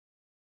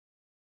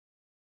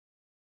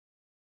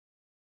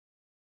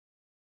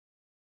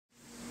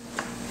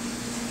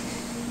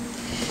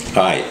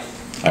Hi,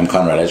 I'm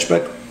Conrad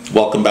Edgebeck.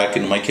 Welcome back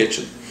into my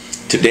kitchen.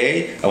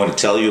 Today I want to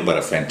tell you about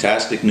a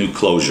fantastic new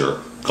closure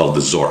called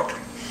the ZORK.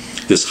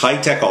 This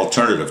high-tech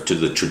alternative to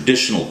the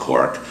traditional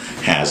cork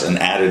has an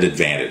added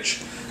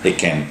advantage. It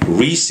can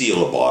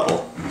reseal a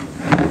bottle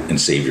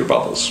and save your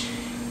bubbles.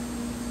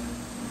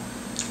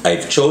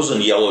 I've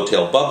chosen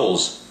Yellowtail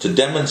Bubbles to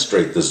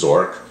demonstrate the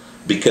ZORK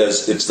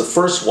because it's the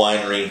first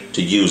winery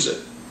to use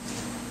it.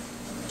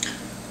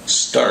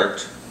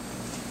 Start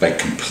by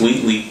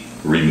completely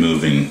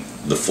removing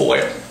the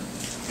foil.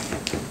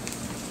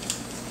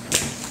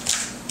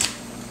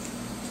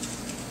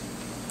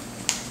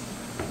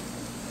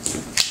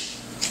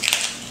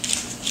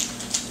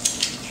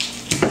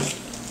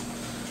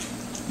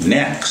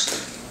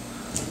 Next,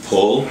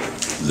 pull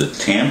the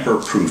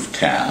tamper-proof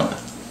tab,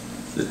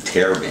 the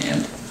tear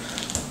band,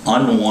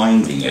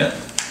 unwinding it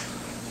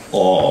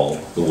all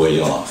the way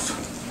off.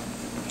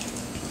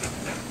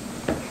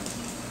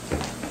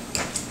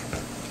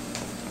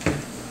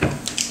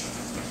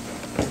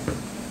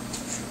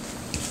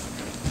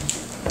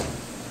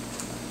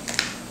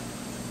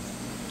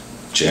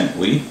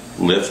 Gently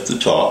lift the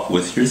top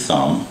with your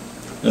thumb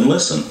and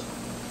listen.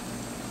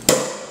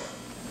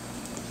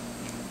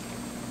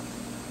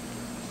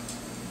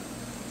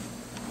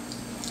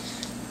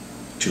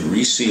 To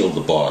reseal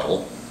the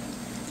bottle,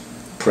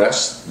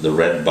 press the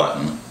red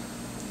button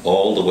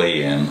all the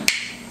way in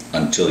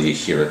until you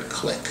hear it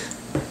click.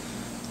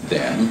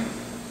 Then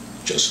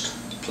just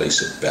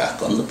place it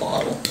back on the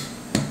bottle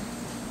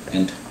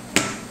and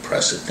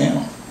press it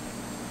down.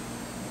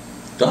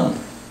 Done.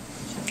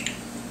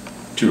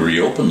 To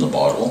reopen the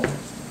bottle,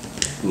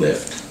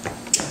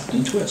 lift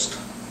and twist.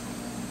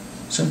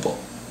 Simple.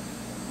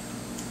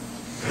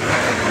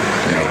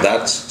 Now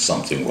that's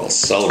something we'll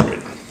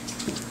celebrate.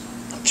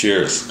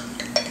 Cheers.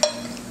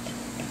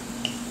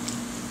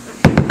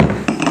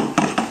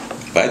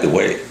 By the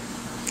way,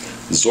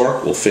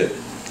 ZORK will fit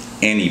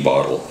any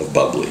bottle of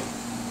bubbly,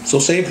 so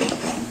save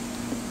them.